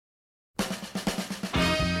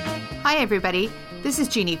Hi, everybody. This is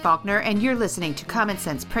Jeannie Faulkner, and you're listening to Common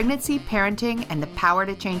Sense Pregnancy, Parenting, and the Power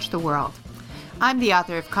to Change the World. I'm the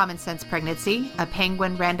author of Common Sense Pregnancy, a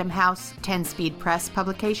Penguin Random House 10-speed press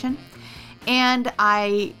publication, and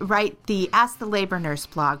I write the Ask the Labor Nurse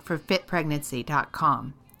blog for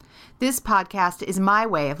fitpregnancy.com. This podcast is my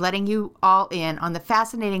way of letting you all in on the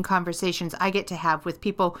fascinating conversations I get to have with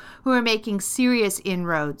people who are making serious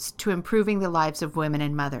inroads to improving the lives of women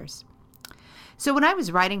and mothers. So when I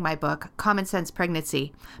was writing my book, Common Sense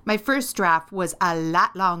Pregnancy, my first draft was a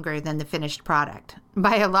lot longer than the finished product.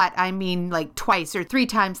 By a lot, I mean like twice or three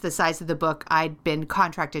times the size of the book I'd been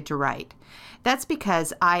contracted to write. That's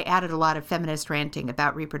because I added a lot of feminist ranting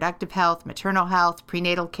about reproductive health, maternal health,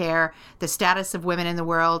 prenatal care, the status of women in the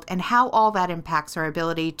world, and how all that impacts our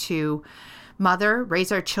ability to mother,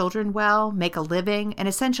 raise our children well, make a living, and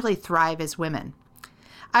essentially thrive as women.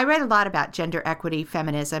 I read a lot about gender equity,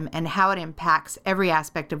 feminism, and how it impacts every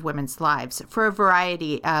aspect of women's lives for a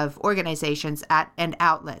variety of organizations and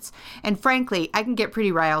outlets. And frankly, I can get pretty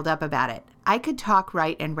riled up about it. I could talk,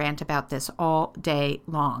 write, and rant about this all day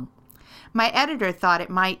long. My editor thought it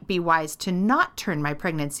might be wise to not turn my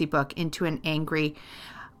pregnancy book into an angry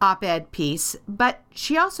op-ed piece, but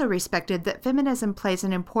she also respected that feminism plays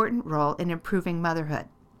an important role in improving motherhood.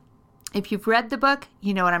 If you've read the book,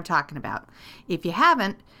 you know what I'm talking about. If you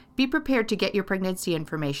haven't, be prepared to get your pregnancy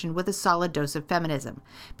information with a solid dose of feminism,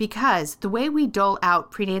 because the way we dole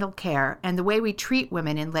out prenatal care and the way we treat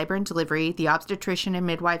women in labor and delivery, the obstetrician and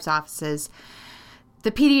midwives' offices,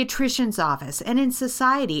 the pediatrician's office, and in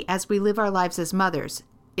society as we live our lives as mothers,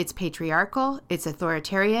 it's patriarchal, it's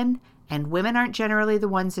authoritarian, and women aren't generally the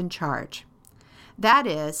ones in charge. That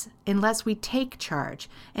is, unless we take charge.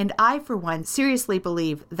 And I, for one, seriously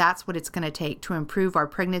believe that's what it's going to take to improve our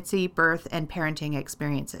pregnancy, birth, and parenting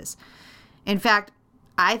experiences. In fact,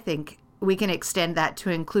 I think we can extend that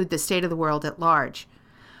to include the state of the world at large.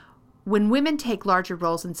 When women take larger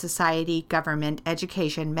roles in society, government,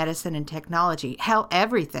 education, medicine, and technology, hell,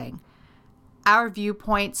 everything, our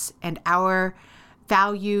viewpoints and our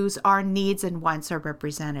values, our needs and wants are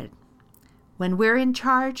represented. When we're in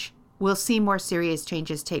charge, we'll see more serious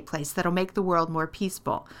changes take place that'll make the world more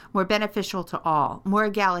peaceful, more beneficial to all, more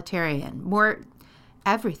egalitarian, more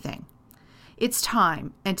everything. It's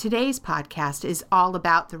time, and today's podcast is all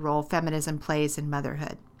about the role feminism plays in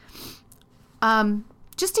motherhood.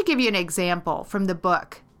 Just to give you an example from the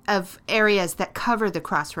book of areas that cover the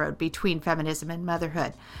crossroad between feminism and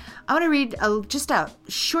motherhood, I want to read just a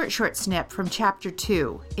short snip from Chapter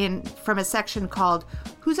 2 from a section called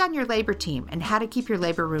Who's on Your Labor Team and How to Keep Your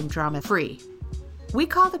Labor Room Drama-Free. We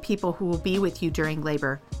call the people who will be with you during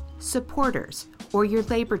labor supporters, or your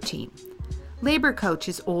labor team. Labor coach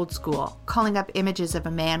is old school, calling up images of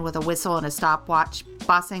a man with a whistle and a stopwatch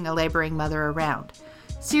bossing a laboring mother around.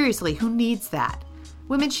 Seriously, who needs that?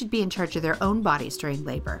 Women should be in charge of their own bodies during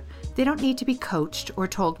labor. They don't need to be coached or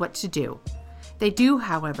told what to do. They do,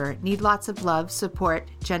 however, need lots of love, support,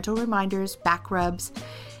 gentle reminders, back rubs,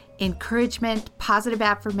 encouragement, positive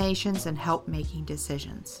affirmations, and help making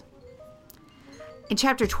decisions. In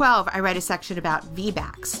Chapter 12, I write a section about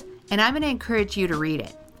VBACs, and I'm going to encourage you to read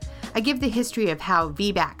it. I give the history of how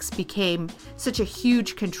VBACs became such a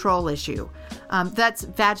huge control issue. That's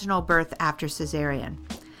vaginal birth after cesarean.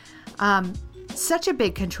 Such a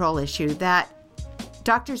big control issue that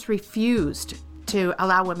doctors refused to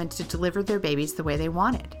allow women to deliver their babies the way they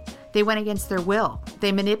wanted. They went against their will.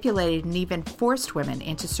 They manipulated and even forced women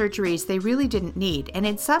into surgeries they really didn't need, and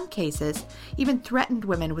in some cases, even threatened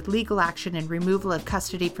women with legal action and removal of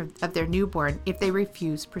custody of their newborn if they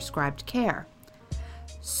refused prescribed care.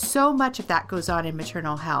 So much of that goes on in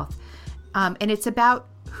maternal health, and it's about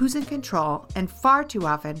who's in control, and far too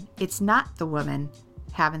often, it's not the woman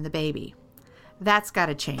having the baby. That's got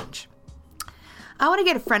to change. I want to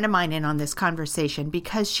get a friend of mine in on this conversation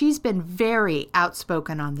because she's been very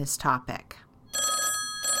outspoken on this topic.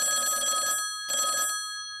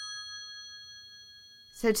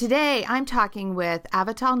 So today I'm talking with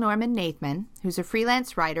Avital Norman-Nathman, who's a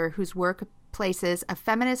freelance writer whose work places a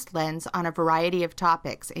feminist lens on a variety of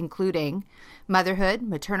topics, including motherhood,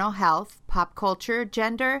 maternal health, pop culture,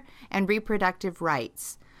 gender, and reproductive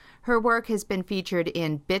rights. Her work has been featured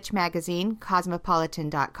in Bitch Magazine,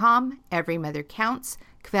 Cosmopolitan.com, Every Mother Counts,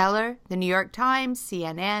 Kveller, The New York Times,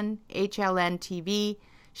 CNN, HLN TV,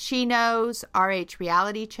 She Knows, RH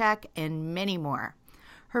Reality Check, and many more.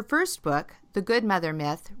 Her first book, The Good Mother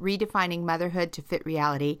Myth, Redefining Motherhood to Fit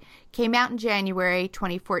Reality, came out in January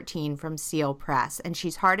 2014 from Seal Press, and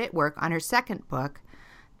she's hard at work on her second book,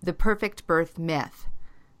 The Perfect Birth Myth.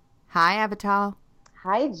 Hi, Avital.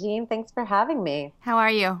 Hi, Jean. Thanks for having me. How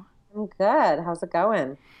are you? I'm good. How's it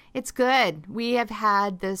going? It's good. We have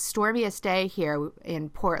had the stormiest day here in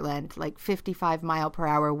Portland, like 55 mile per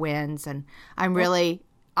hour winds, and I'm really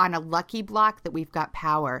on a lucky block that we've got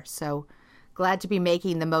power. So glad to be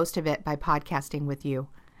making the most of it by podcasting with you.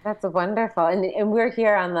 That's wonderful. And we're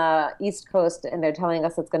here on the East Coast, and they're telling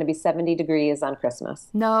us it's going to be 70 degrees on Christmas.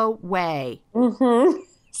 No way. Mm-hmm.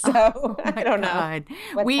 So Oh I my don't God.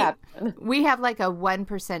 know what's happening. We have like a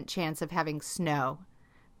 1% chance of having snow,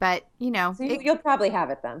 but So you'll probably have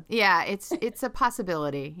it then. yeah, it's a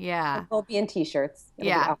possibility. Yeah. We'll be in t-shirts. It'll be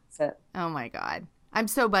Yeah. opposite. Oh my God. I'm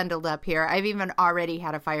so bundled up here. I've even already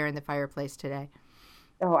had a fire in the fireplace today.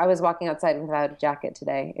 Oh, I was walking outside without a jacket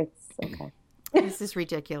today. It's okay. This is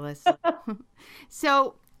ridiculous.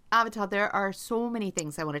 So, Avital, there are so many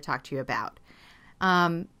things I want to talk to you about.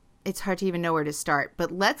 It's hard to even know where to start,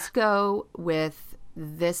 but let's go with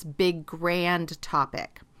this big, grand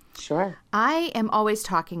topic. Sure. I am always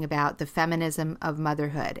talking about the feminism of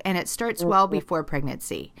motherhood, and it starts well before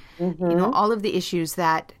pregnancy. All of the issues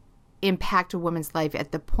that impact a woman's life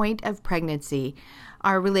at the point of pregnancy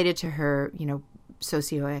are related to her,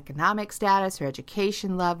 socioeconomic status, her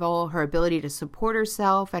education level, her ability to support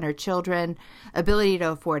herself and her children, ability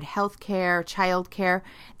to afford health care, child care.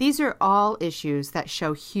 These are all issues that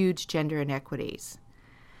show huge gender inequities.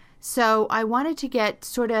 So I wanted to get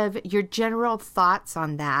sort of your general thoughts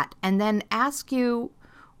on that and then ask you,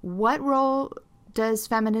 what role does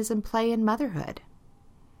feminism play in motherhood?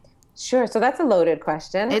 Sure. So that's a loaded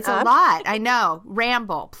question. It's a lot. I know.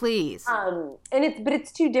 Ramble, please. But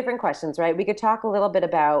it's two different questions, right? We could talk a little bit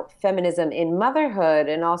about feminism in motherhood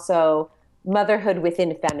and also motherhood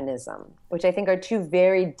within feminism, which I think are two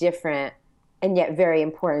very different and yet very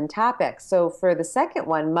important topics. So for the second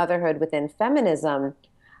one, motherhood within feminism,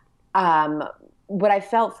 what I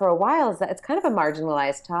felt for a while is that it's kind of a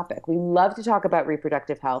marginalized topic. We love to talk about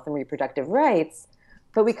reproductive health and reproductive rights,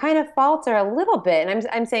 but we kind of falter a little bit, and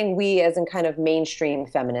I'm saying we as in kind of mainstream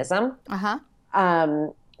feminism,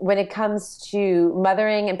 when it comes to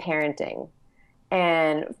mothering and parenting,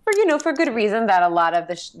 and for good reason that a lot of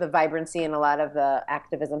the vibrancy and a lot of the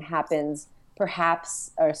activism happens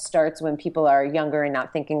perhaps or starts when people are younger and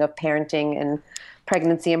not thinking of parenting and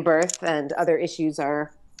pregnancy and birth, and other issues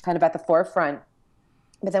are kind of at the forefront.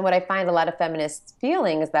 But then what I find a lot of feminists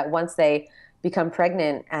feeling is that once they become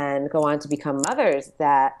pregnant and go on to become mothers,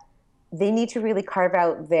 that they need to really carve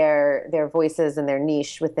out their voices and their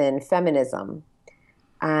niche within feminism.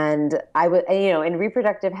 And and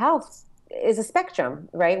reproductive health is a spectrum,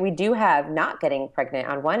 right? We do have not getting pregnant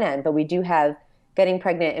on one end, but we do have getting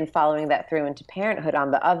pregnant and following that through into parenthood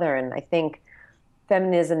on the other. And I think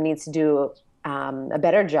feminism needs to do a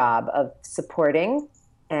better job of supporting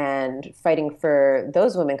and fighting for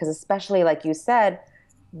those women, because especially like you said,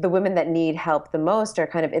 the women that need help the most are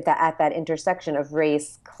kind of at that intersection of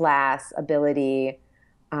race, class, ability,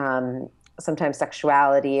 sometimes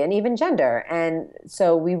sexuality, and even gender. And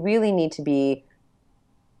so we really need to be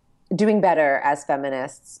doing better as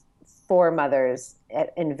feminists for mothers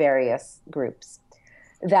in various groups.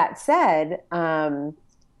 That said,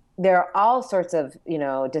 there are all sorts of,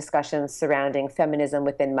 discussions surrounding feminism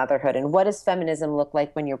within motherhood. And what does feminism look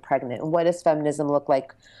like when you're pregnant? And what does feminism look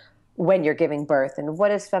like when you're giving birth? And what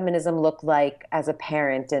does feminism look like as a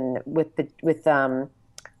parent and with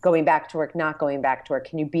going back to work, not going back to work?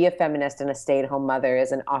 Can you be a feminist and a stay-at-home mother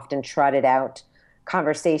is an often trotted out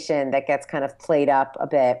conversation that gets kind of played up a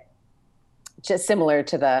bit, just similar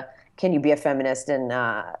to the, can you be a feminist and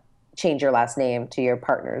change your last name to your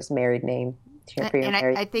partner's married name?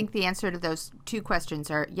 I think the answer to those two questions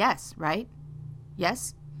are yes, right?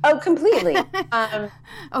 Yes? Oh, completely.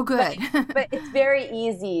 Oh, good. But it's very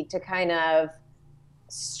easy to kind of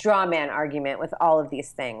straw man argument with all of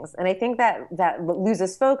these things. And I think that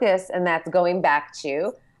loses focus, and that's going back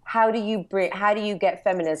to how do you get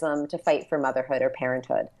feminism to fight for motherhood or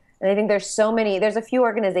parenthood? And I think there's a few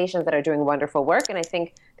organizations that are doing wonderful work, and I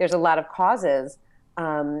think there's a lot of causes,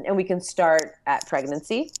 and we can start at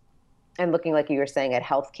pregnancy and looking, like you were saying, at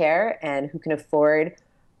healthcare and who can afford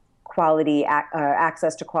quality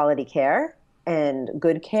access to quality care and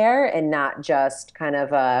good care, and not just kind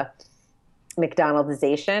of a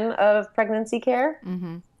McDonaldization of pregnancy care.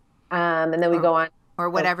 Mm-hmm. And then we go on. Or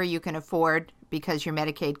whatever you can afford because your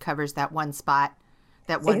Medicaid covers that one spot,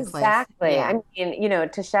 that one place. Exactly. Yeah. I mean,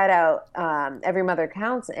 to shout out Every Mother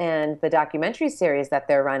Counts and the documentary series that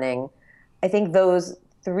they're running, I think those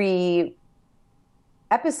 3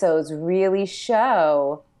 episodes really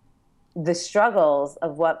show the struggles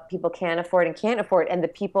of what people can afford and can't afford, and the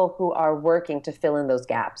people who are working to fill in those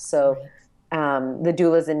gaps. So the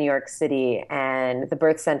doulas in New York City and the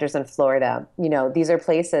birth centers in Florida, these are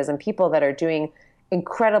places and people that are doing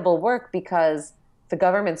incredible work because the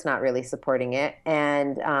government's not really supporting it,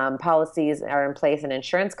 and policies are in place and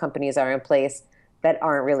insurance companies are in place that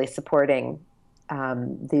aren't really supporting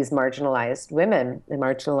these marginalized women and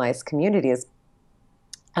marginalized communities,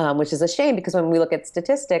 which is a shame because when we look at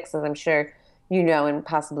statistics, as I'm sure you know and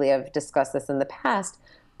possibly have discussed this in the past,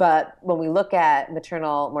 but when we look at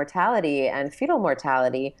maternal mortality and fetal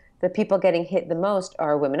mortality, the people getting hit the most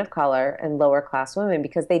are women of color and lower class women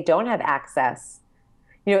because they don't have access.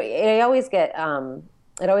 It always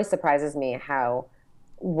surprises me how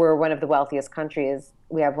we're one of the wealthiest countries.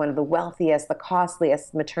 We have one of the wealthiest, the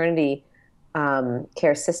costliest maternity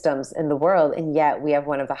care systems in the world, and yet we have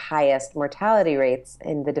one of the highest mortality rates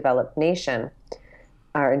in the developed nation,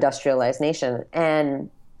 our industrialized nation.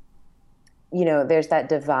 And there's that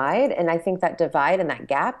divide, and I think that divide and that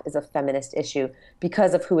gap is a feminist issue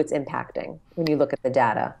because of who it's impacting when you look at the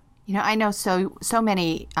data. I know so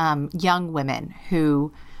many young women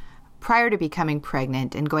who, prior to becoming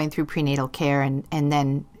pregnant and going through prenatal care and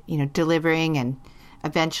then, delivering and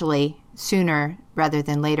eventually sooner rather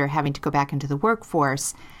than later having to go back into the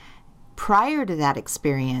workforce, prior to that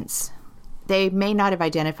experience, they may not have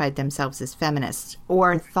identified themselves as feminists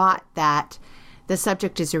or thought that the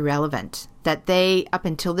subject is irrelevant, that they, up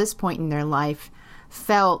until this point in their life,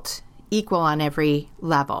 felt equal on every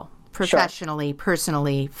level, professionally,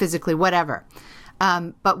 personally, physically, whatever.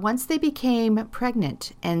 But once they became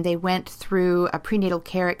pregnant and they went through a prenatal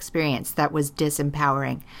care experience that was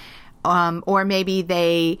disempowering, or maybe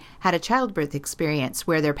they had a childbirth experience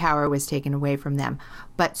where their power was taken away from them.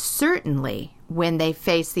 But certainly when they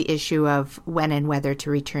face the issue of when and whether to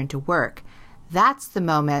return to work, that's the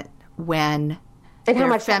moment when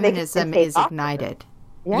their feminism is ignited.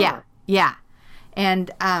 Yeah.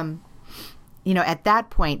 And, at that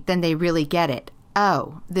point, then they really get it.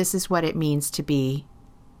 Oh, this is what it means to be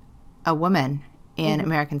a woman in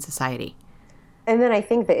American society. And then I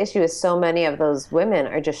think the issue is so many of those women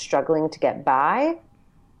are just struggling to get by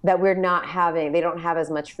that they don't have as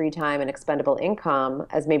much free time and expendable income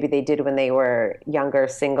as maybe they did when they were younger,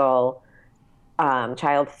 single,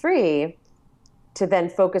 child-free, to then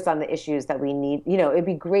focus on the issues that we need. It'd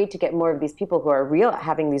be great to get more of these people who are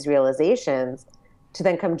having these realizations to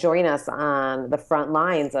then come join us on the front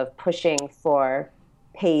lines of pushing for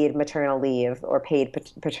paid maternal leave or paid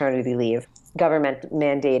paternity leave, government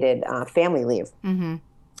mandated family leave,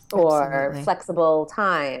 or Absolutely. flexible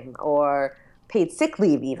time, or paid sick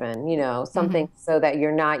leave even, something so that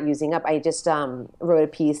you're not using up. I just wrote a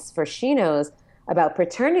piece for She Knows about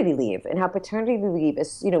paternity leave and how paternity leave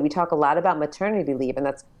is, we talk a lot about maternity leave, and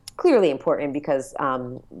that's clearly important because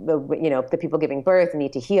the people giving birth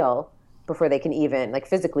need to heal before they can even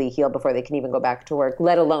physically heal before they can even go back to work,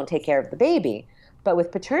 let alone take care of the baby. But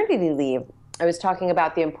with paternity leave, I was talking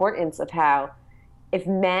about the importance of how if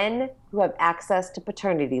men who have access to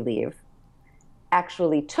paternity leave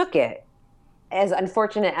actually took it, as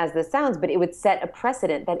unfortunate as this sounds, but it would set a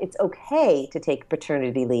precedent that it's okay to take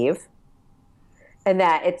paternity leave and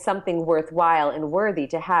that it's something worthwhile and worthy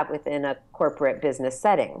to have within a corporate business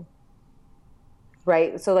setting.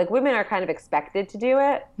 Right? So women are kind of expected to do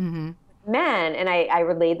it. Men, and I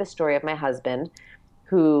relayed the story of my husband,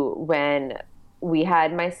 who when we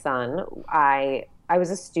had my son, I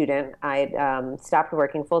was a student. I stopped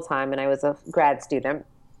working full time, and I was a grad student,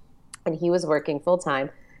 and he was working full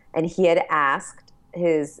time, and he had asked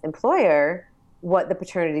his employer what the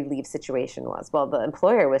paternity leave situation was. Well, the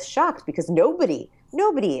employer was shocked because nobody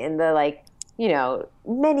in the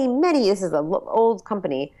many, this is an old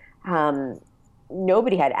company,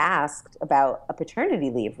 nobody had asked about a paternity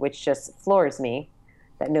leave, which just floors me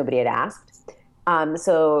that nobody had asked.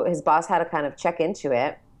 So his boss had to kind of check into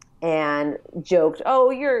it and joked, "Oh,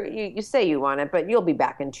 you say you want it, but you'll be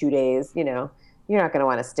back in 2 days. You're not going to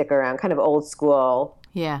want to stick around." Kind of old school,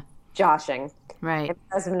 joshing. Right. And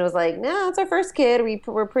my husband was like, "No, it's our first kid.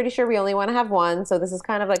 We're pretty sure we only want to have one, so this is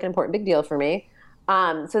kind of an important big deal for me."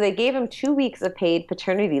 So they gave him 2 weeks of paid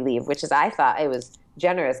paternity leave, which is, I thought, it was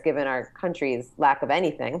generous given our country's lack of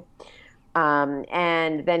anything.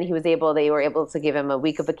 And then they were able to give him a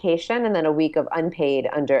week of vacation and then a week of unpaid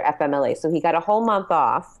under FMLA. So he got a whole month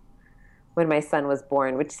off when my son was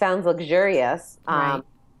born, which sounds luxurious,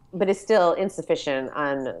 but is still insufficient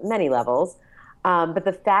on many levels. But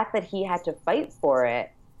the fact that he had to fight for it,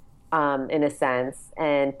 in a sense,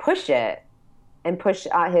 and push it, and push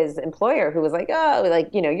his employer, who was like, "Oh,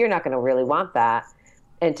 you're not going to really want that."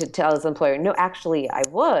 And to tell his employer, "No, actually I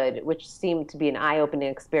would," which seemed to be an eye-opening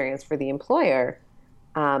experience for the employer,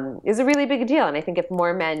 is a really big deal. And I think if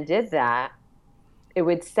more men did that, it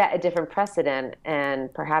would set a different precedent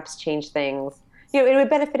and perhaps change things. it would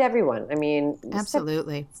benefit everyone. I mean,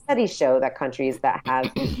 Absolutely. studies show that countries that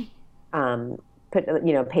have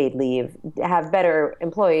paid leave have better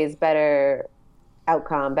employees, better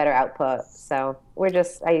outcome, better output. So we're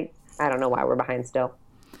just, I don't know why we're behind still.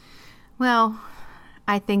 Well,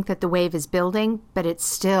 I think that the wave is building, but it's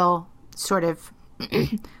still sort of,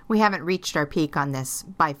 we haven't reached our peak on this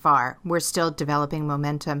by far. We're still developing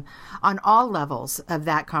momentum on all levels of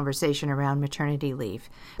that conversation around maternity leave.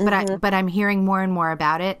 But I'm hearing more and more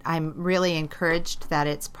about it. I'm really encouraged that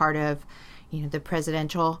it's part of, the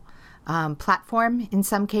presidential platform in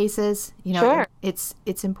some cases. Sure.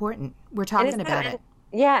 It's important. We're talking about it.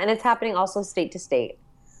 Yeah, and it's happening also state to state,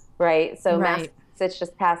 right? So Right. Massachusetts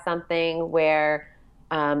just passed something where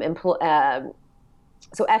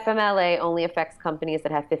so FMLA only affects companies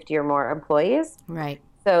that have 50 or more employees. Right.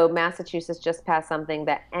 So Massachusetts just passed something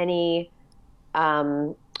that any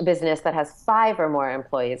business that has 5 or more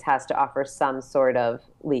employees has to offer some sort of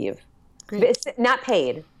leave. Great. It's not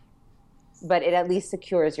paid, but it at least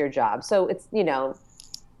secures your job. So it's,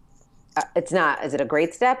 it's not, is it a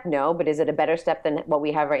great step? No, but is it a better step than what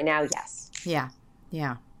we have right now? Yes. Yeah.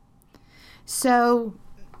 Yeah. So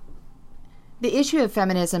the issue of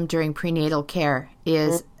feminism during prenatal care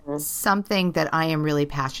is something that I am really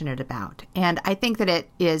passionate about. And I think that it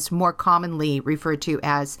is more commonly referred to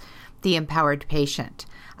as the empowered patient.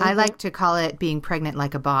 I like to call it being pregnant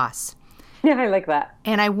like a boss. Yeah, I like that.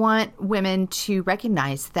 And I want women to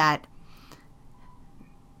recognize that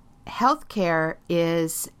healthcare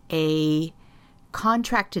is a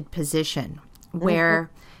contracted position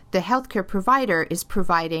where the healthcare provider is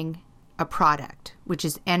providing a product, which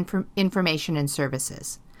is information and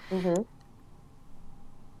services.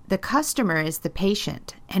 The customer is the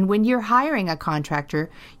patient. And when you're hiring a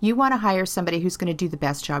contractor, you want to hire somebody who's going to do the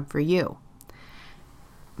best job for you.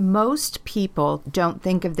 Most people don't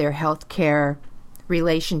think of their healthcare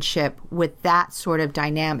relationship with that sort of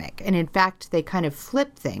dynamic. And in fact, they kind of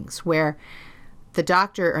flip things where the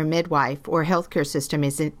doctor or midwife or healthcare system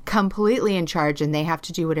is completely in charge and they have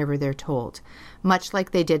to do whatever they're told, much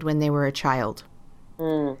like they did when they were a child.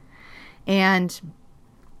 And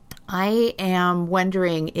I am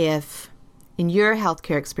wondering if in your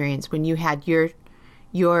healthcare experience, when you had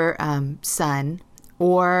your son,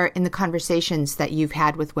 or in the conversations that you've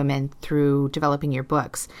had with women through developing your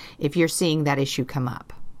books, if you're seeing that issue come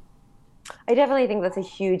up. I definitely think that's a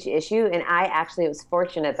huge issue. And I actually was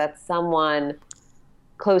fortunate that someone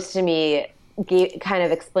close to me kind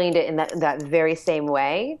of explained it in that very same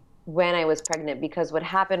way when I was pregnant. Because what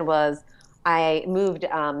happened was I moved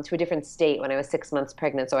to a different state when I was 6 months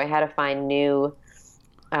pregnant. So I had to find new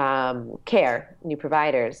new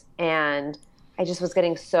providers. And I just was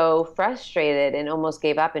getting so frustrated and almost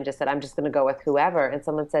gave up and just said, I'm just going to go with whoever. And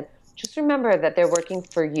someone said, just remember that they're working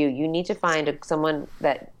for you. You need to find someone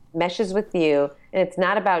that meshes with you. And it's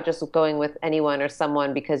not about just going with anyone or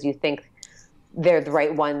someone because you think they're the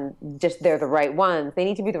right one, just they're the right ones. They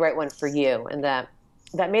need to be the right one for you. And that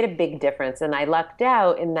made a big difference. And I lucked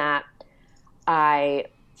out in that I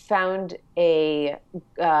found a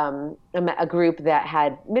group that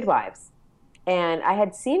had midwives. And I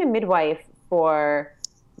had seen a midwife for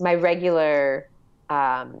my regular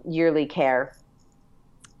yearly care.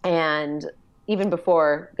 And even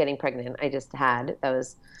before getting pregnant, I just had,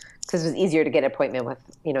 because it was easier to get an appointment with,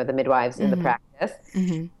 the midwives in the practice.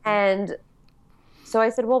 And so I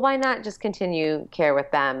said, well, why not just continue care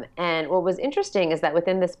with them? And what was interesting is that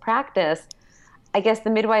within this practice, I guess the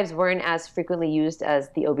midwives weren't as frequently used as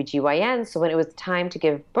the OBGYN. So when it was time to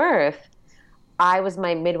give birth, I was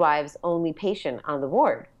my midwife's only patient on the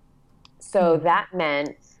ward. So that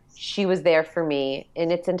meant she was there for me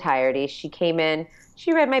in its entirety. She came in,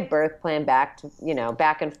 she read my birth plan back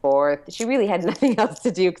and forth. She really had nothing else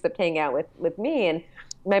to do except hang out with me. And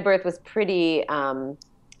my birth was pretty,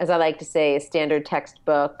 as I like to say, standard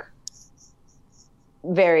textbook,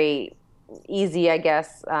 very easy, I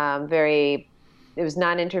guess, it was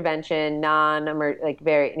non-intervention,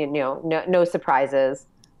 very, no surprises,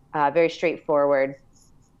 very straightforward.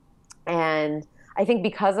 And I think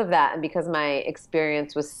because of that and because my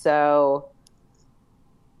experience was so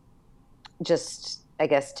just, I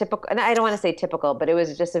guess, typical, and I don't want to say typical, but it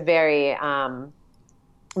was just a very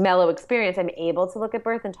mellow experience, I'm able to look at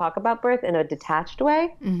birth and talk about birth in a detached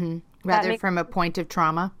way. Rather from a point of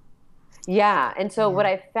trauma? Yeah. And so what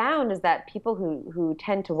I found is that people who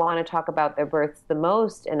tend to want to talk about their births the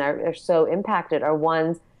most and are so impacted are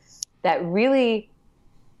ones that really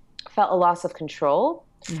felt a loss of control.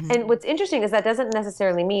 And what's interesting is that doesn't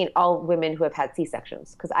necessarily mean all women who have had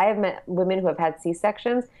C-sections, because I have met women who have had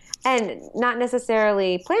C-sections and not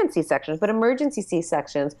necessarily planned C-sections, but emergency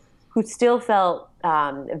C-sections who still felt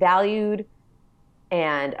valued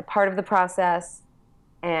and a part of the process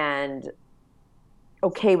and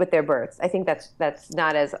okay with their births. I think that's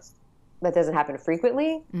not as that doesn't happen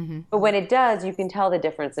frequently, but when it does, you can tell the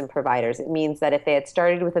difference in providers. It means that if they had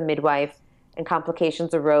started with a midwife and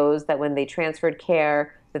complications arose, that when they transferred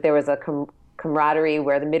care, that there was a camaraderie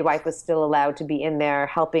where the midwife was still allowed to be in there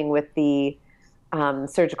helping with the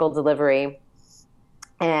surgical delivery,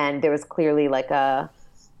 and there was clearly like a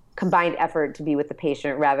combined effort to be with the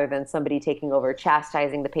patient rather than somebody taking over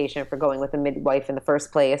chastising the patient for going with a midwife in the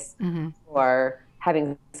first place, or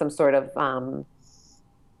having some sort of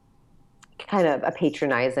kind of a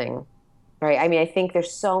patronizing, right? I mean, I think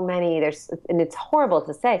there's so many, and it's horrible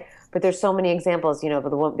to say, but there's so many examples,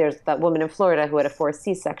 there's that woman in Florida who had a forced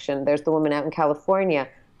C-section. There's the woman out in California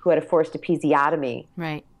who had a forced episiotomy.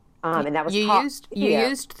 Right. And that was you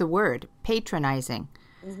used the word patronizing,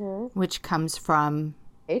 which comes from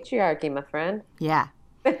patriarchy, my friend. Yeah.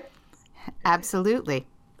 Absolutely.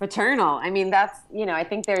 Paternal. I mean, that's, I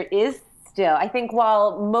think there is still, I think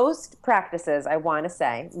while most practices, I want to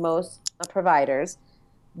say, most providers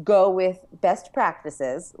go with best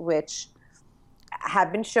practices, which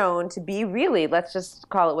have been shown to be really, let's just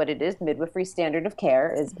call it what it is, midwifery standard of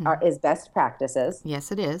care is best practices.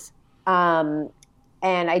 Yes, it is. And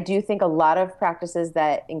I do think a lot of practices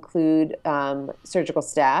that include surgical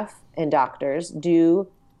staff and doctors do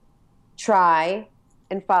try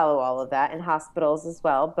and follow all of that, and hospitals as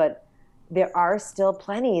well. But there are still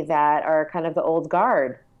plenty that are kind of the old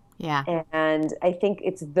guard. Yeah. And I think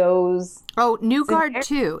it's those. Oh, new guard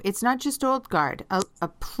too. It's not just old guard. A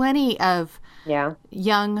plenty of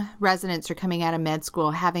young residents are coming out of med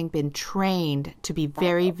school having been trained to be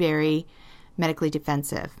very, very medical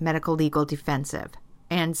legal defensive.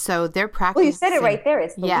 And so they're practicing. Well, you said it right there.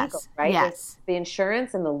 It's the legal, right? Yes. It's the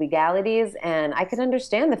insurance and the legalities. And I can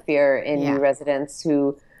understand the fear in new residents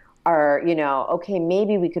who are, okay,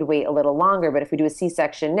 maybe we could wait a little longer, but if we do a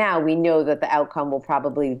C-section now, we know that the outcome will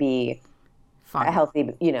probably be a healthy,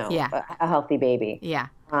 a healthy baby. Yeah.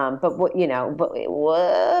 But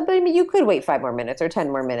I mean, you could wait 5 more minutes or 10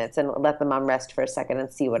 more minutes and let the mom rest for a second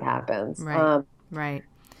and see what happens. Right. Right.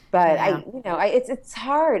 But it's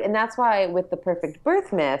hard. And that's why with the perfect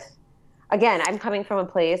birth myth, again, I'm coming from a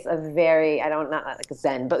place of very, not like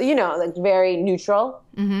Zen, but like very neutral.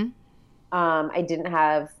 I didn't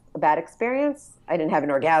have a bad experience. I didn't have an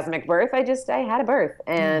orgasmic birth. I had a birth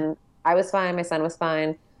and I was fine. My son was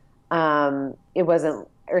fine. It wasn't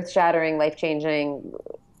earth-shattering, life-changing,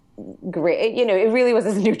 great. It really was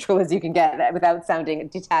as neutral as you can get without sounding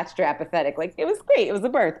detached or apathetic. Like, it was great. It was a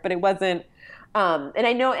birth, but it wasn't. And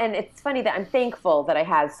I know, and it's funny that I'm thankful that I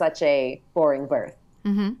had such a boring birth.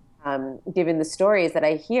 Given the stories that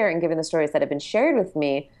I hear and given the stories that have been shared with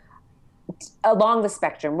me along the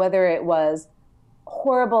spectrum, whether it was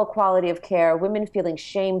horrible quality of care, women feeling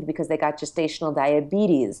shamed because they got gestational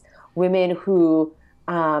diabetes, women who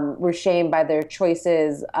were shamed by their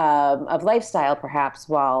choices of lifestyle, perhaps,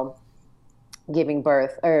 while giving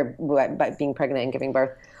birth or by being pregnant and giving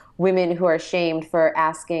birth, women who are shamed for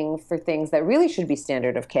asking for things that really should be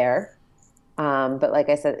standard of care. But like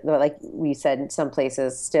we said, some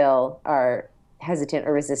places still are hesitant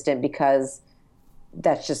or resistant because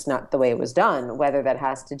that's just not the way it was done, whether that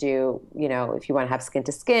has to do, if you want to have skin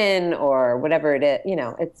to skin or whatever it is,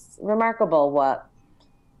 it's remarkable what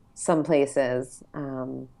some places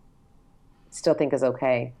still think is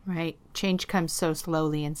okay. Right. Change comes so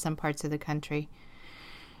slowly in some parts of the country.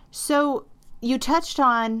 So you touched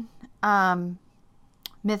on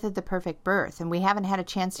Myth of the Perfect Birth, and we haven't had a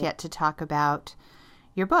chance yet to talk about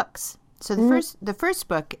your books. So the first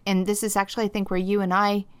book, and this is actually, I think, where you and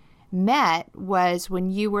I met, was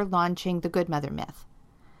when you were launching the Good Mother Myth.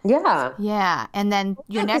 Yeah. Yeah. And then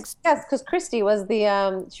your next... Yes, because Christy was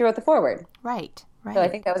she wrote the foreword. Right. So I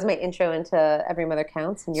think that was my intro into Every Mother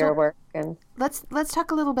Counts and your work. And let's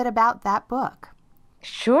talk a little bit about that book.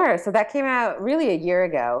 Sure. So that came out really a year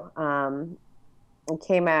ago. It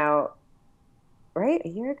came out, right? A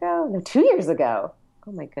year ago? No, 2 years ago.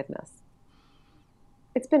 Oh my goodness.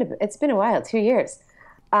 It's been a while, 2 years.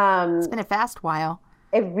 It's been a fast while.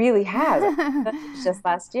 It really has. Just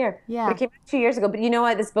last year. Yeah. But it came out 2 years ago. But you know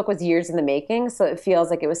what? This book was years in the making, so it feels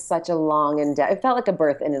like it was such a long it felt like a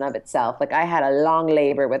birth in and of itself. Like I had a long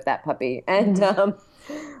labor with that puppy. And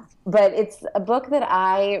but it's a book that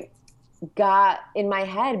I got in my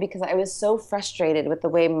head because I was so frustrated with the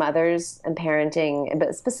way mothers and parenting,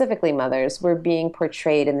 but specifically mothers, were being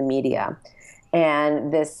portrayed in the media.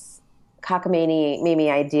 And this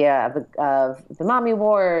cockamamie idea of the mommy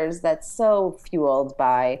wars that's so fueled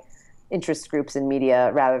by interest groups in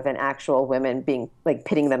media rather than actual women being like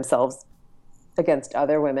pitting themselves against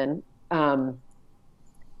other women. And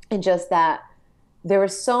just that there were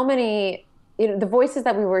so many, the voices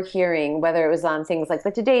that we were hearing, whether it was on things like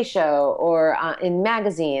the Today Show or in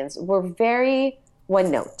magazines, were very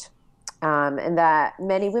one note. And that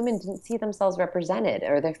many women didn't see themselves represented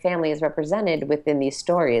or their families represented within these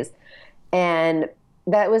stories. And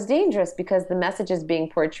that was dangerous because the messages being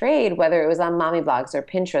portrayed, whether it was on mommy blogs or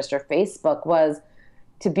Pinterest or Facebook, was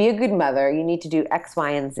to be a good mother, you need to do X,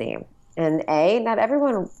 Y, and Z. And not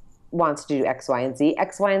everyone wants to do X, Y, and Z.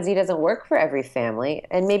 X, Y, and Z doesn't work for every family.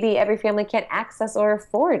 And maybe every family can't access or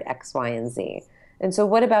afford X, Y, and Z. And so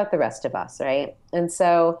what about the rest of us, right? And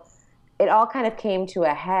so it all kind of came to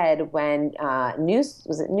a head when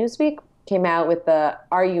Newsweek came out with the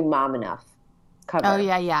Are You Mom Enough cover. Oh,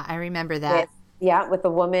 yeah. I remember that. With a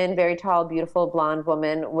woman, very tall, beautiful, blonde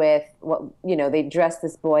woman with they dressed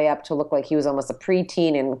this boy up to look like he was almost a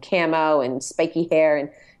preteen in camo and spiky hair. And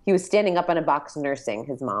he was standing up on a box nursing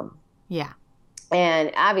his mom. Yeah.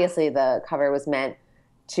 And obviously the cover was meant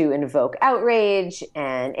to invoke outrage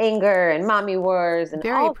and anger and mommy wars. And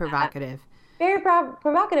very provocative. Very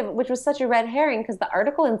provocative, which was such a red herring because the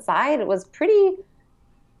article inside was pretty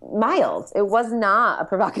mild. It was not a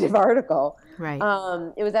provocative article. Right.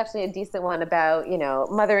 It was actually a decent one about,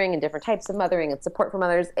 mothering and different types of mothering and support for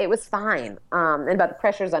mothers. It was fine. And about the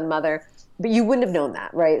pressures on mother, but you wouldn't have known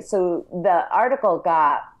that, right? So the article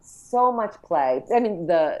got so much play. I mean,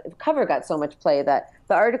 the cover got so much play that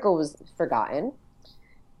the article was forgotten.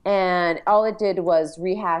 And all it did was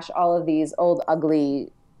rehash all of these old,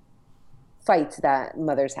 ugly fights that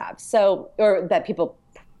mothers have. Or that people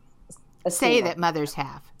say that mothers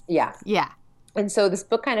have. Yeah. Yeah. And so this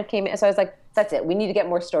book kind of came in. So I was like, that's it. We need to get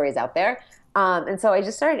more stories out there. And so I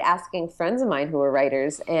just started asking friends of mine who were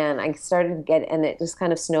writers, and I started and it just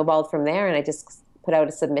kind of snowballed from there. And I just put out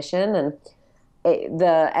a submission, and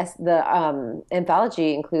the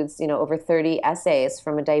anthology includes, over 30 essays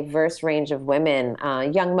from a diverse range of women,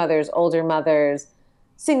 young mothers, older mothers,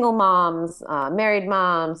 single moms, married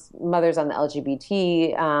moms, mothers on the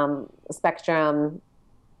LGBT spectrum,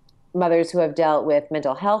 mothers who have dealt with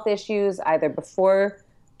mental health issues either before,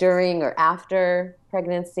 during, or after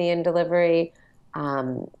pregnancy and delivery,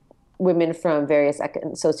 women from various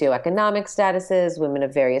socioeconomic statuses, women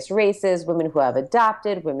of various races, women who have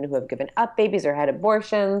adopted, women who have given up babies or had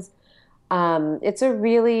abortions. It's a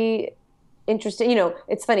really interesting,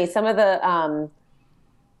 it's funny, some of the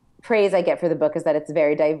praise I get for the book is that it's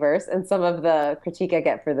very diverse, and some of the critique I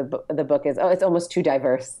get for the book is, it's almost too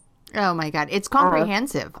diverse. Oh my God. It's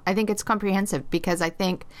comprehensive. I think it's comprehensive because I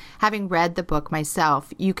think having read the book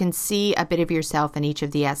myself, you can see a bit of yourself in each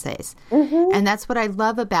of the essays. Mm-hmm. And that's what I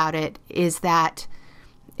love about it is that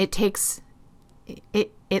it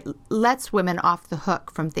lets women off the hook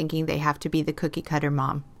from thinking they have to be the cookie cutter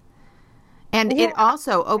mom. And it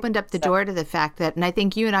also opened up the door to the fact that, and I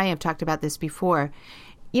think you and I have talked about this before,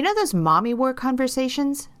 those mommy war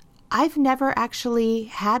conversations? I've never actually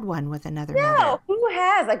had one with another mother. No, who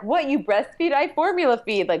has? Like, what, you breastfeed? I formula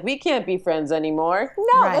feed. Like, we can't be friends anymore.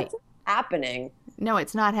 No, That's not happening. No,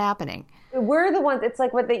 it's not happening. We're the ones, it's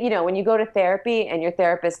like when you go to therapy and your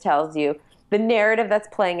therapist tells you the narrative that's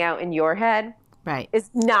playing out in your head is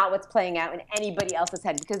not what's playing out in anybody else's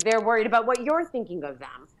head because they're worried about what you're thinking of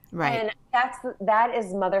them. Right. And that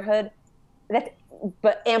is motherhood.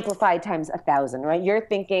 But amplified times 1,000, right? You're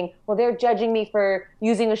thinking, well, they're judging me for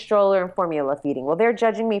using a stroller and formula feeding. Well, they're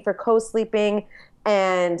judging me for co-sleeping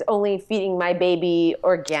and only feeding my baby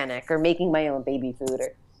organic or making my own baby food.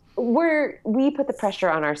 We put the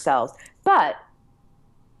pressure on ourselves, but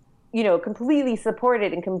completely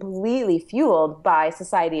supported and completely fueled by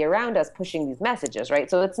society around us pushing these messages, right?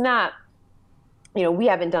 So it's not, we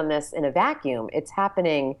haven't done this in a vacuum. It's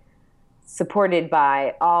happening supported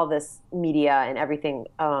by all this media and everything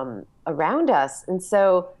around us. And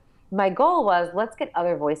so my goal was, let's get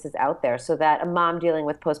other voices out there so that a mom dealing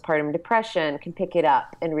with postpartum depression can pick it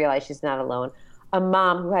up and realize she's not alone. A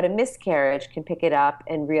mom who had a miscarriage can pick it up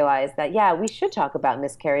and realize that, we should talk about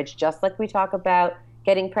miscarriage just like we talk about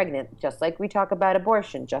getting pregnant, just like we talk about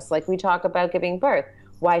abortion, just like we talk about giving birth.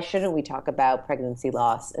 Why shouldn't we talk about pregnancy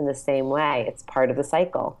loss in the same way? It's part of the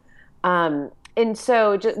cycle. And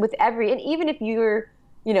so just with and even if you're,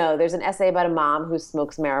 there's an essay about a mom who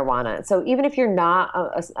smokes marijuana. So even if you're not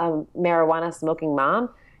a marijuana smoking mom,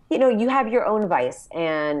 you have your own vice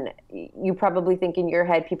and you probably think in your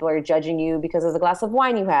head people are judging you because of the glass of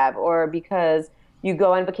wine you have or because you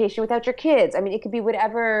go on vacation without your kids. I mean, it could be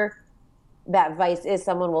whatever that vice is.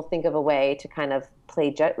 Someone will think of a way to kind of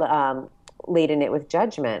laden it with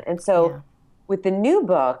judgment. And so with the new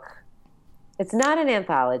book, It's not an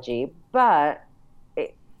anthology, but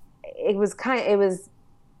I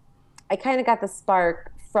kind of got the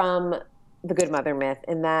spark from the Good Mother myth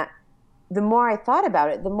in that the more I thought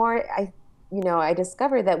about it, the more I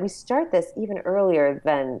discovered that we start this even earlier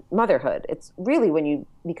than motherhood. It's really when you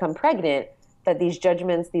become pregnant that these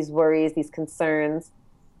judgments, these worries, these concerns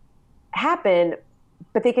happen,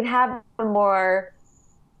 but they can have a more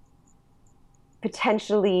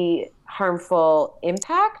potentially harmful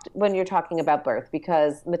impact when you're talking about birth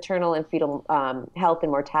because maternal and fetal health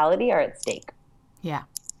and mortality are at stake. Yeah,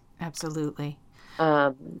 absolutely.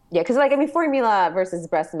 Because formula versus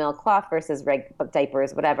breast milk, cloth versus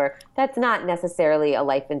diapers, whatever, that's not necessarily a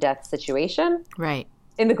life and death situation. Right.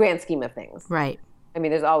 In the grand scheme of things. Right. I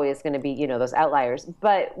mean, there's always going to be, those outliers.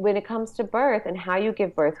 But when it comes to birth and how you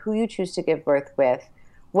give birth, who you choose to give birth with,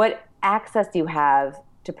 what access you have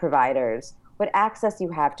to providers, what access you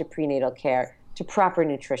have to prenatal care, to proper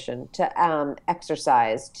nutrition, to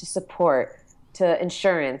exercise, to support, to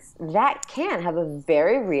insurance, that can have a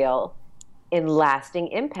very real and lasting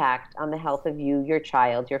impact on the health of you, your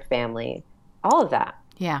child, your family, all of that.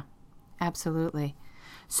 Yeah, absolutely.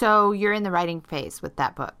 So you're in the writing phase with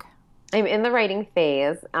that book. I'm in the writing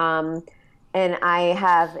phase, and I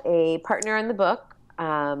have a partner in the book,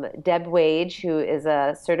 Deb Wage, who is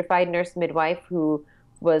a certified nurse midwife who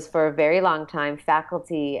was for a very long time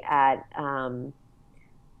faculty at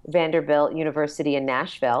Vanderbilt University in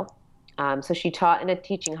Nashville. So she taught in a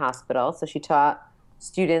teaching hospital. So she taught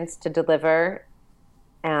students to deliver,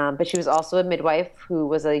 but she was also a midwife who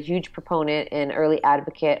was a huge proponent and early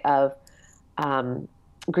advocate of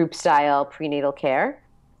group style prenatal care.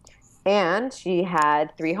 And she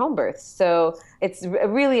had 3 home births. So it's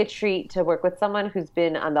really a treat to work with someone who's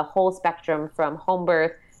been on the whole spectrum from home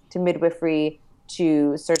birth to midwifery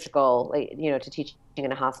to surgical, to teaching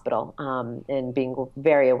in a hospital, and being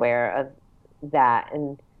very aware of that.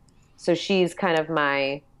 And so she's kind of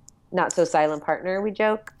my not so silent partner, we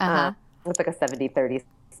joke. It's like a 70-30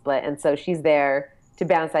 split. And so she's there to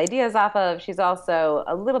bounce ideas off of. She's also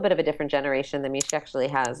a little bit of a different generation than me. She actually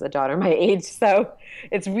has a daughter my age. So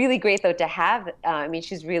it's really great, though, to have,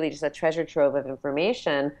 she's really just a treasure trove of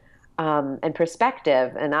information and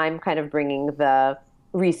perspective. And I'm kind of bringing the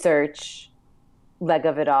research leg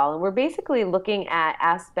of it all. And we're basically looking at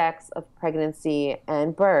aspects of pregnancy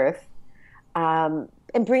and birth and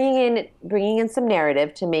bringing in some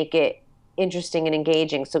narrative to make it interesting and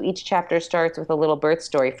engaging. So each chapter starts with a little birth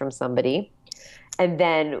story from somebody. And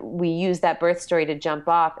then we use that birth story to jump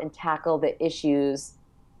off and tackle the issues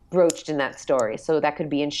broached in that story. So that could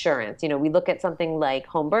be insurance. We look at something like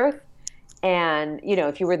home birth. And,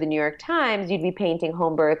 if you were the New York Times, you'd be painting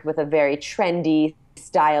home birth with a very trendy,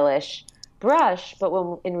 stylish brush. But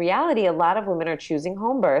when in reality, a lot of women are choosing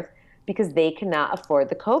home birth because they cannot afford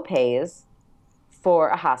the copays for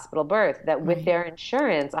a hospital birth. That with their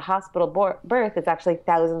insurance, a hospital birth is actually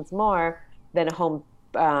thousands more than a home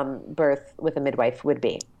birth with a midwife would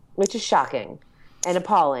be, which is shocking and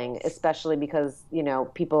appalling, especially because,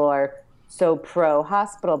 people are so pro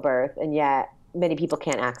hospital birth and yet many people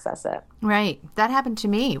can't access it. Right. That happened to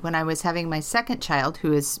me when I was having my second child,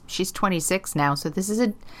 she's 26 now. So this is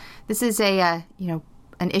an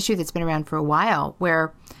issue that's been around for a while,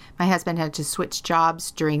 where my husband had to switch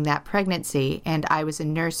jobs during that pregnancy, and I was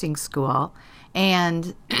in nursing school,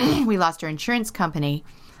 and we lost our insurance company.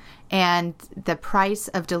 And the price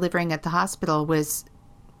of delivering at the hospital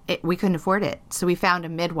we couldn't afford it. So we found a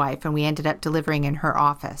midwife and we ended up delivering in her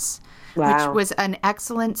office, which was an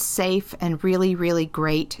excellent, safe, and really, really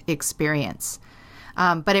great experience.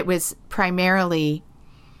 But it was primarily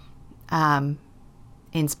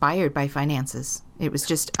inspired by finances. It was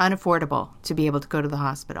just unaffordable to be able to go to the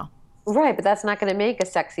hospital. Right, but that's not going to make a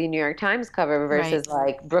sexy New York Times cover versus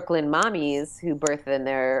like Brooklyn mommies who birth in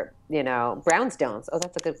their, brownstones. Oh,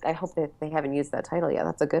 that's a good. I hope that they haven't used that title yet.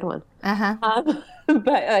 That's a good one. But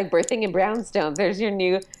like birthing in brownstones, there's your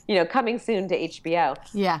new, coming soon to HBO.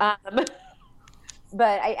 Yeah.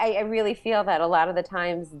 But I really feel that a lot of the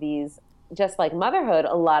times these, just like motherhood,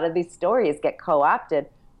 a lot of these stories get co-opted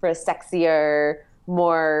for a sexier,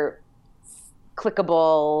 more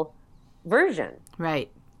clickable version. Right.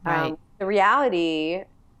 The reality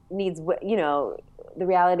needs, the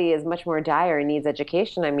reality is much more dire and needs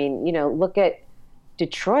education. Look at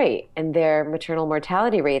Detroit and their maternal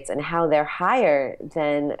mortality rates and how they're higher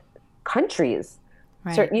than countries.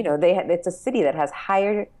 Right. So, it's a city that has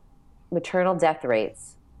higher maternal death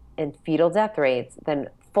rates and fetal death rates than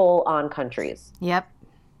full-on countries. Yep.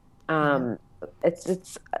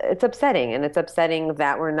 It's upsetting, and it's upsetting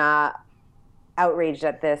that we're not outraged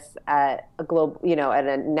at this at a global, at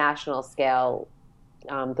a national scale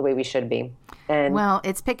the way we should be. And well,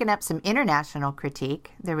 it's picking up some international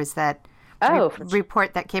critique. There was that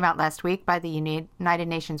report that came out last week by the United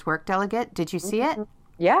Nations Work Delegate. Did you see it?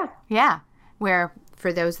 Yeah. Yeah. Where,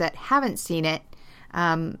 for those that haven't seen it,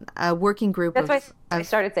 a working group That's why I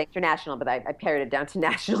started saying international, but I pared it down to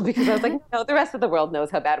national because I was like, no, the rest of the world knows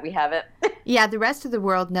how bad we have it. Yeah, the rest of the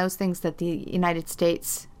world knows things that the United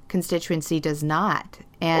States constituency does not.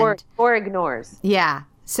 And or ignores. Yeah.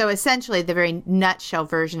 So essentially, the very nutshell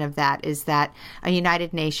version of that is that a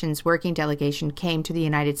United Nations working delegation came to the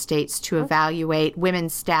United States to evaluate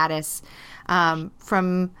women's status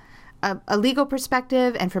from a legal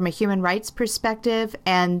perspective and from a human rights perspective,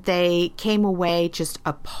 and they came away just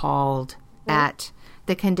appalled at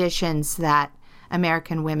the conditions that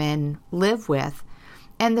American women live with.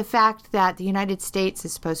 And the fact that the United States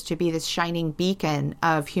is supposed to be this shining beacon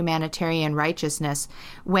of humanitarian righteousness,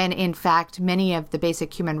 when in fact many of the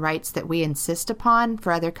basic human rights that we insist upon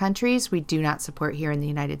for other countries, we do not support here in the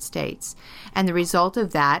United States. And the result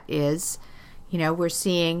of that is, we're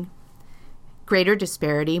seeing greater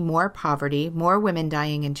disparity, more poverty, more women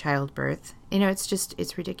dying in childbirth.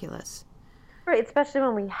 It's ridiculous. Right, especially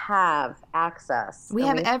when we have access. We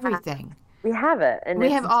have everything. We have it. And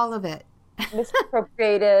we have all of it.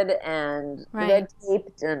 Misappropriated and red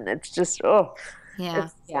taped, and it's just yeah.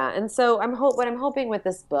 And so what I'm hoping with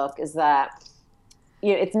this book is that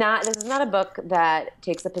this is not a book that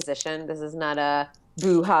takes a position. This is not a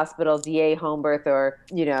boo hospital, DA home birth, or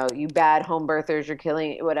you bad home birthers, you're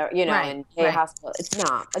killing whatever, and DA hospital. It's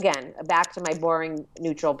not. Again, back to my boring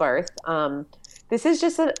neutral birth. This is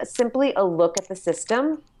just simply a look at the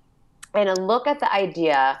system and a look at the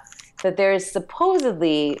idea that there is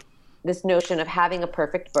supposedly this notion of having a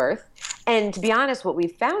perfect birth. And to be honest, what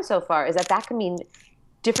we've found so far is that can mean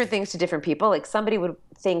different things to different people. Like somebody would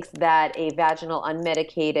think that a vaginal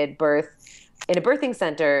unmedicated birth in a birthing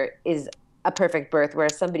center is a perfect birth,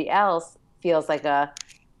 whereas somebody else feels like a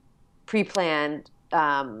pre-planned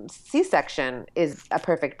C-section is a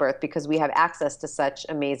perfect birth because we have access to such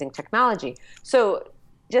amazing technology. So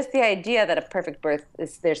just the idea that a perfect birth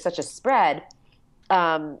there's such a spread,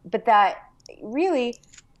 but that really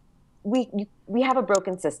we have a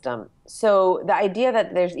broken system. So the idea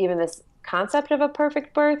that there's even this concept of a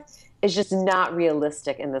perfect birth is just not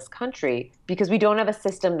realistic in this country because we don't have a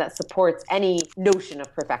system that supports any notion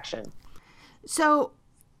of perfection. So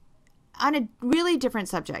on a really different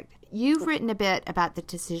subject, you've written a bit about the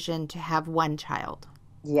decision to have one child.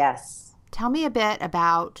 Yes. Tell me a bit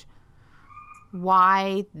about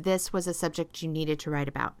why this was a subject you needed to write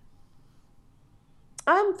about.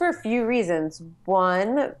 For a few reasons.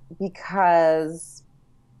 One, because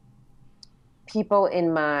people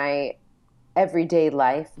in my everyday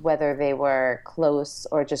life, whether they were close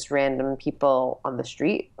or just random people on the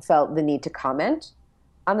street, felt the need to comment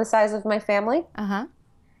on the size of my family. Uh-huh.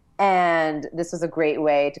 And this was a great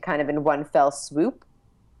way to kind of in one fell swoop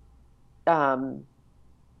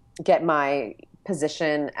get my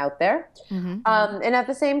position out there. Mm-hmm. And at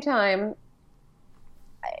the same time,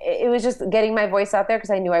 it was just getting my voice out there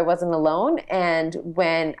because I knew I wasn't alone. And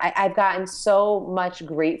when I've gotten so much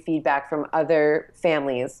great feedback from other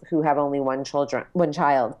families who have only one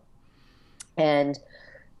child. And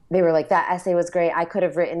they were like, that essay was great. I could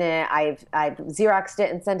have written it. I've Xeroxed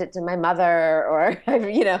it and sent it to my mother, or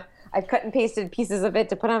I've cut and pasted pieces of it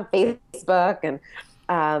to put on Facebook.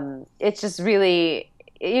 And it's just really,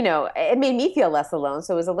 it made me feel less alone.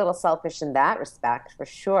 So it was a little selfish in that respect, for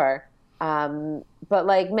sure. But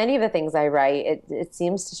like many of the things I write, it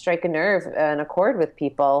seems to strike a nerve and a chord with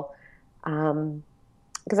people.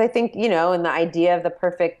 Because I think, in the idea of the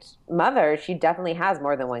perfect mother, she definitely has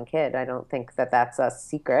more than one kid. I don't think that that's a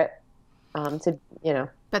secret.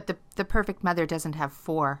 But the perfect mother doesn't have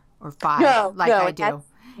 4 or 5 I do.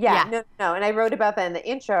 No. And I wrote about that in the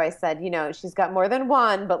intro. I said, she's got more than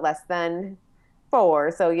 1, but less than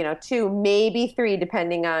 4. So, 2, maybe 3,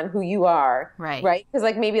 depending on who you are. Right. Right. Because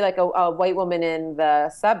like maybe like a white woman in the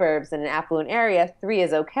suburbs in an affluent area, 3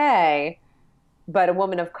 is okay. But a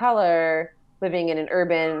woman of color living in an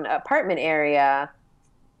urban apartment area,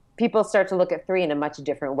 people start to look at 3 in a much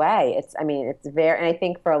different way. It's very, and I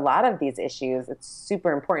think for a lot of these issues, it's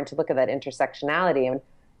super important to look at that intersectionality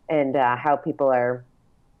and how people are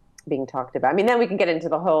being talked about. Then we can get into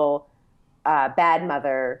the whole bad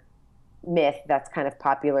mother myth that's kind of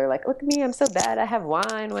popular. Like, look at me, I'm so bad. I have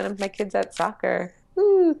wine when my kid's at soccer.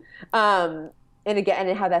 Woo. And again,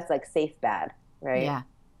 and how that's like safe bad, right? Yeah.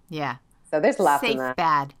 Yeah. So there's lots safe in that.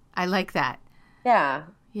 bad. I like that. Yeah.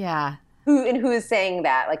 Yeah. Who is saying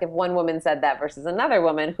that? Like if one woman said that versus another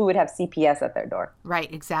woman, who would have CPS at their door?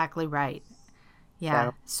 Right. Exactly right.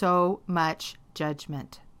 Yeah. So much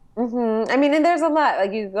judgment. I mean, and there's a lot,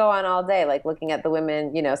 like you go on all day, like looking at the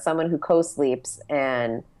women, someone who co-sleeps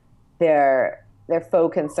and they're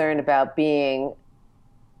faux concerned about being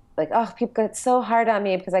like, oh, people get so hard on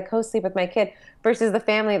me because I co-sleep with my kid, versus the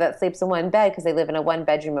family that sleeps in one bed because they live in a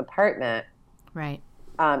one-bedroom apartment, Right.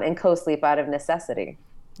 And co-sleep out of necessity.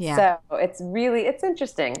 Yeah. So it's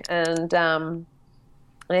interesting. And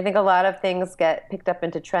I think a lot of things get picked up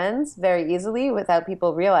into trends very easily without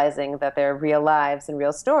people realizing that there are real lives and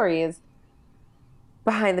real stories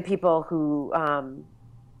behind the people who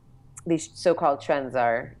these so-called trends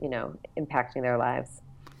are, impacting their lives.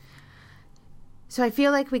 So I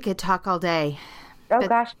feel like we could talk all day. Oh,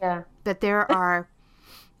 gosh, yeah. But there are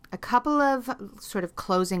a couple of sort of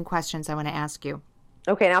closing questions I want to ask you.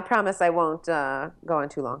 Okay, and I'll promise I won't go on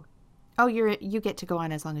too long. Oh, you get to go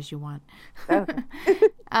on as long as you want. Okay.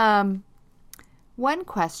 One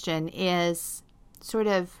question is sort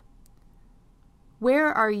of,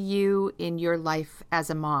 where are you in your life as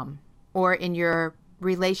a mom or in your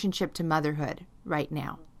relationship to motherhood right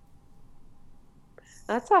now?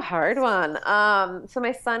 That's a hard one. So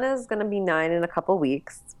my son is going to be 9 in a couple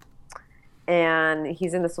weeks, and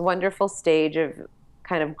he's in this wonderful stage of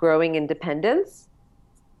kind of growing independence,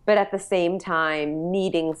 but at the same time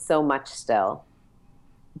needing so much still,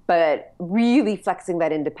 but really flexing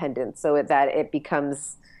that independence so that it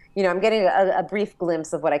becomes, I'm getting a brief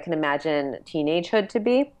glimpse of what I can imagine teenagehood to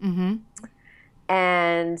be. Mm-hmm.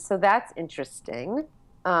 And so that's interesting.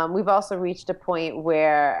 We've also reached a point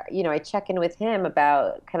where, I check in with him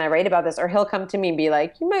about, can I write about this? Or he'll come to me and be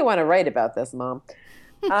like, you might want to write about this, Mom.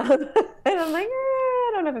 And I'm like,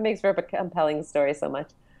 I don't know if it makes for a compelling story so much.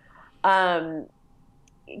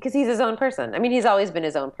 Because he's his own person. I mean, he's always been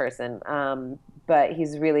his own person, but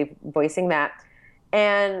he's really voicing that.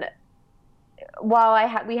 And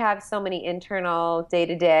while we have so many internal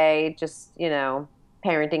day-to-day, just,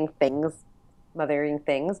 parenting things, mothering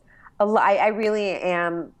things, I really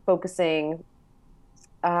am focusing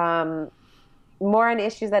more on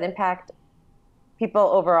issues that impact people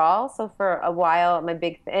overall. So for a while, my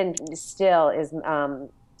big and still is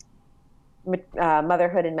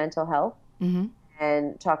motherhood and mental health. Mm-hmm.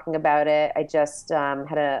 And talking about it, I just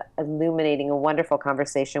had a wonderful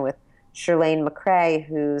conversation with Chirlane McCray,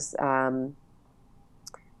 who's the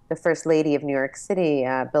First Lady of New York City,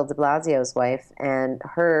 Bill de Blasio's wife, and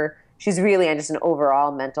she's really on just an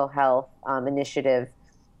overall mental health initiative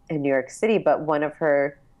in New York City. But one of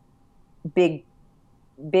her big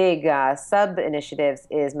sub initiatives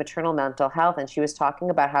is maternal mental health, and she was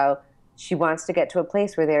talking about how she wants to get to a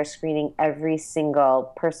place where they're screening every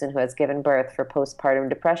single person who has given birth for postpartum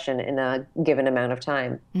depression in a given amount of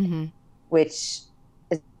time, mm-hmm. which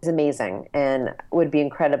is amazing and would be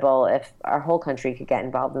incredible if our whole country could get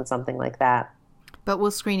involved in something like that. But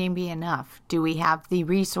will screening be enough? Do we have the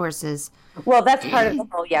resources? Well, that's part of the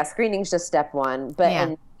whole, screening's just step one, but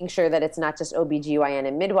and making sure that it's not just OBGYN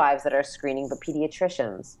and midwives that are screening, but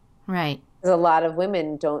pediatricians. Right. Because a lot of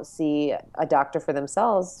women don't see a doctor for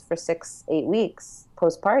themselves for 6-8 weeks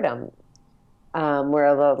postpartum, where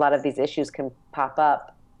a lot of these issues can pop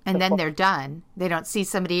up. And then they're done. They don't see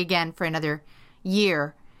somebody again for another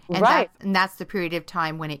year. And right. That's the period of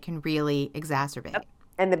time when it can really exacerbate.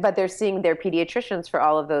 Yep. But they're seeing their pediatricians for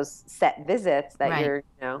all of those set visits that right. you're,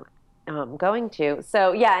 going to.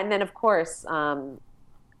 So, and then, of course,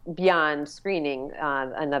 beyond screening,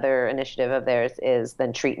 another initiative of theirs is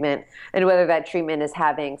then treatment, and whether that treatment is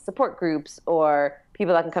having support groups or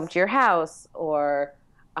people that can come to your house or,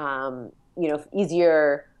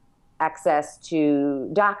 easier access to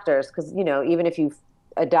doctors. Because, even if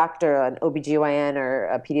a doctor, an OBGYN or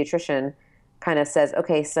a pediatrician kind of says,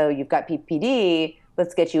 okay, so you've got PPD,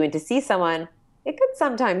 let's get you in to see someone. It could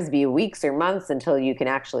sometimes be weeks or months until you can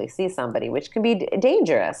actually see somebody, which can be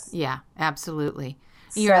dangerous. Yeah, absolutely.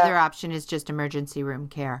 Your other option is just emergency room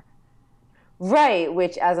care. Right,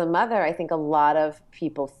 which as a mother, I think a lot of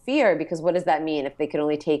people fear, because what does that mean if they could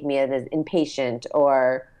only take me as inpatient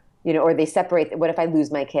or, or they separate, what if I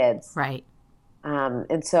lose my kids? Right.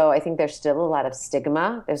 And so I think there's still a lot of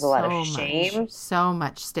stigma. There's a lot of shame. So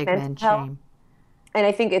much stigma and shame. And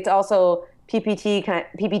I think it's also PPD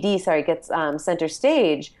gets center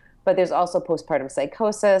stage, but there's also postpartum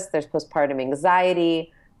psychosis, there's postpartum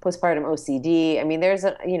anxiety, postpartum OCD. I mean, there's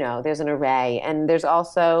an array, and there's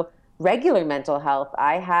also regular mental health.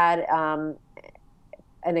 I had an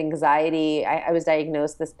anxiety. I was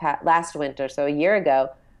diagnosed last winter, so a year ago,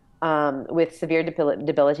 with severe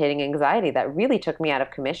debilitating anxiety that really took me out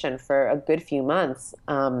of commission for a good few months.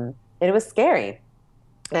 And it was scary,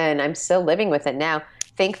 and I'm still living with it now.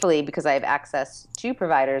 Thankfully, because I have access to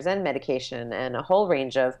providers and medication and a whole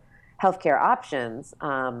range of healthcare options,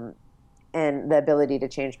 and the ability to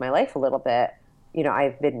change my life a little bit,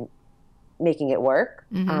 I've been making it work.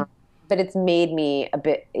 Mm-hmm. But it's made me a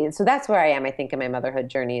bit, so that's where I am, I think, in my motherhood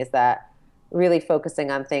journey, is that really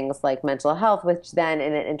focusing on things like mental health, which then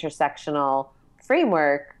in an intersectional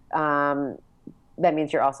framework, that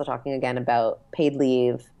means you're also talking again about paid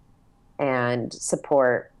leave and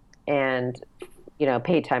support and,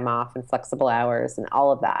 paid time off and flexible hours and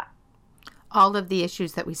all of that. All of the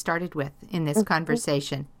issues that we started with in this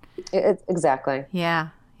conversation. Exactly. Yeah.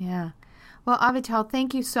 Well, Avital,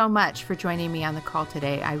 thank you so much for joining me on the call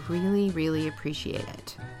today. I really, really appreciate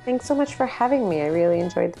it. Thanks so much for having me. I really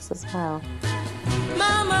enjoyed this as well.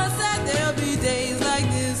 Mama said there'll be days like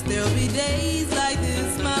this, there'll be days like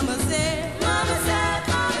this. Mama said, Mama said,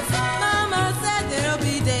 Mama said, Mama said there'll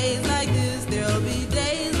be days like this, there'll be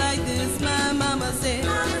days like this. My mama said,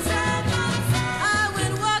 Mama said, Mama said, I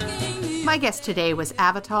went walking. My guest today was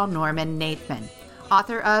Avital Norman Nathman,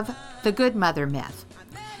 author of The Good Mother Myth.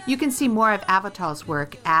 You can see more of Avital's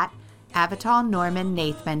work at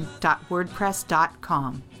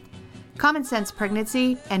avitalnormannathman.wordpress.com. Common Sense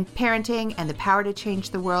Pregnancy and Parenting and the Power to Change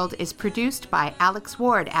the World is produced by Alex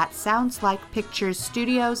Ward at Sounds Like Pictures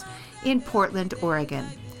Studios in Portland, Oregon.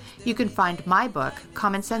 You can find my book,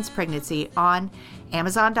 Common Sense Pregnancy, on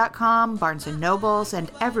Amazon.com, Barnes & Nobles, and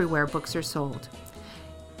everywhere books are sold.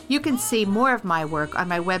 You can see more of my work on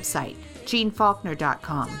my website,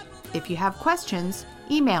 jeannefaulkner.com. If you have questions,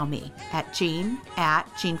 email me at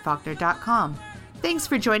jeanne@jeannefaulkner.com. Thanks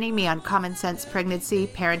for joining me on Common Sense Pregnancy,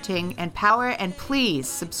 Parenting, and Power, and please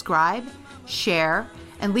subscribe, share,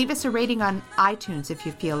 and leave us a rating on iTunes if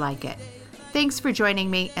you feel like it. Thanks for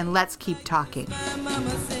joining me, and let's keep talking. My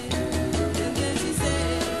mama said, and then she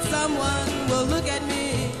said, someone will look at